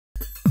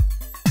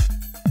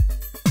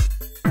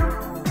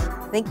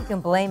Think you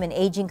can blame an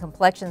aging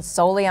complexion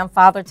solely on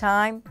father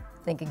time?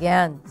 Think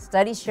again.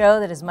 Studies show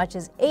that as much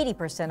as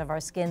 80% of our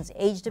skin's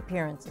aged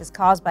appearance is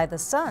caused by the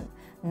sun,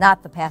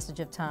 not the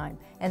passage of time.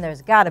 And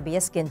there's got to be a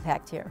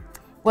Skinpact here.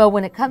 Well,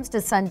 when it comes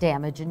to sun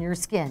damage in your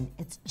skin,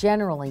 it's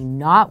generally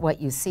not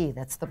what you see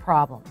that's the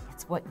problem.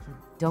 It's what you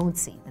don't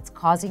see that's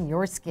causing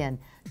your skin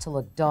to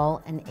look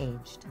dull and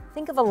aged.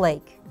 Think of a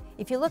lake.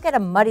 If you look at a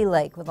muddy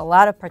lake with a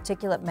lot of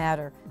particulate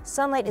matter,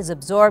 sunlight is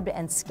absorbed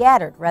and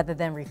scattered rather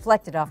than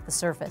reflected off the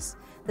surface.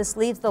 This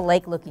leaves the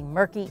lake looking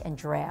murky and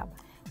drab.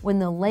 When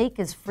the lake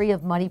is free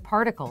of muddy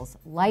particles,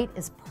 light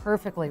is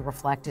perfectly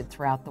reflected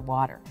throughout the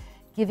water,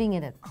 giving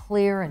it a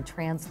clear and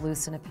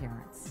translucent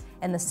appearance.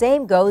 And the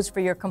same goes for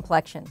your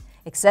complexion.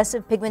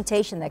 Excessive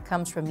pigmentation that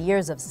comes from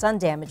years of sun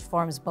damage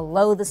forms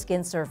below the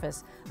skin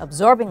surface,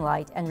 absorbing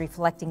light and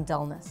reflecting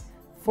dullness.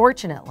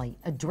 Fortunately,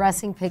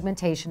 addressing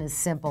pigmentation is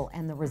simple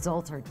and the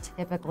results are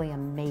typically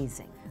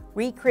amazing.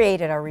 We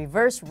created our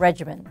reverse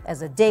regimen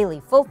as a daily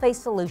full-face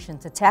solution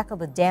to tackle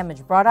the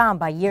damage brought on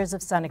by years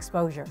of sun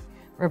exposure.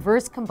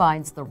 Reverse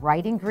combines the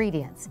right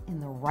ingredients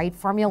in the right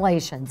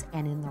formulations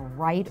and in the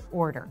right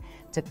order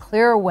to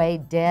clear away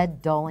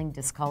dead, dulling,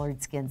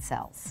 discolored skin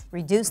cells.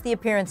 Reduce the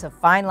appearance of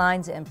fine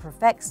lines and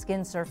perfect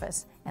skin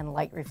surface and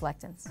light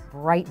reflectance.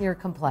 Brighten your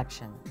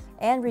complexion.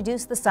 And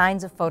reduce the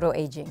signs of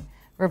photoaging.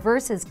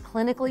 Reverse is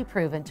clinically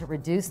proven to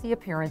reduce the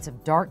appearance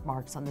of dark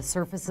marks on the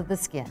surface of the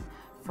skin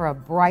for a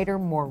brighter,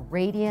 more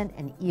radiant,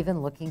 and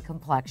even-looking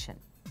complexion.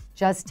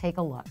 Just take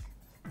a look.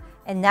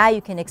 And now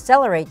you can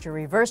accelerate your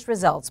reverse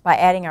results by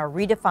adding our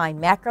redefined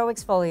macro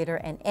exfoliator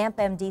and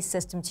AMP-MD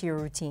system to your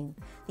routine.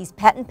 These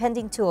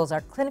patent-pending tools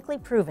are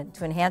clinically proven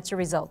to enhance your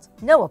results.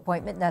 No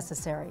appointment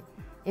necessary.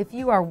 If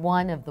you are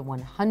one of the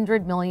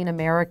 100 million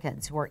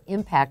Americans who are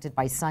impacted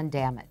by sun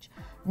damage,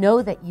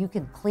 know that you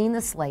can clean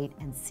the slate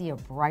and see a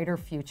brighter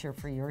future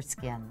for your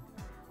skin.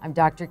 I'm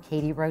Dr.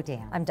 Katie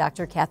Rodan. I'm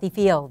Dr. Kathy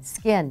Fields.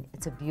 Skin,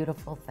 it's a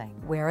beautiful thing.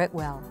 Wear it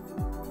well.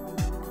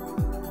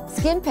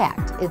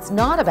 Skinpact, it's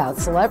not about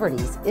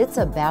celebrities, it's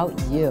about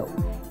you.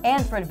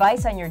 And for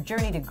advice on your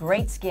journey to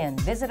great skin,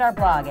 visit our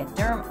blog at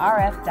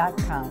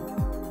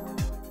dermrf.com.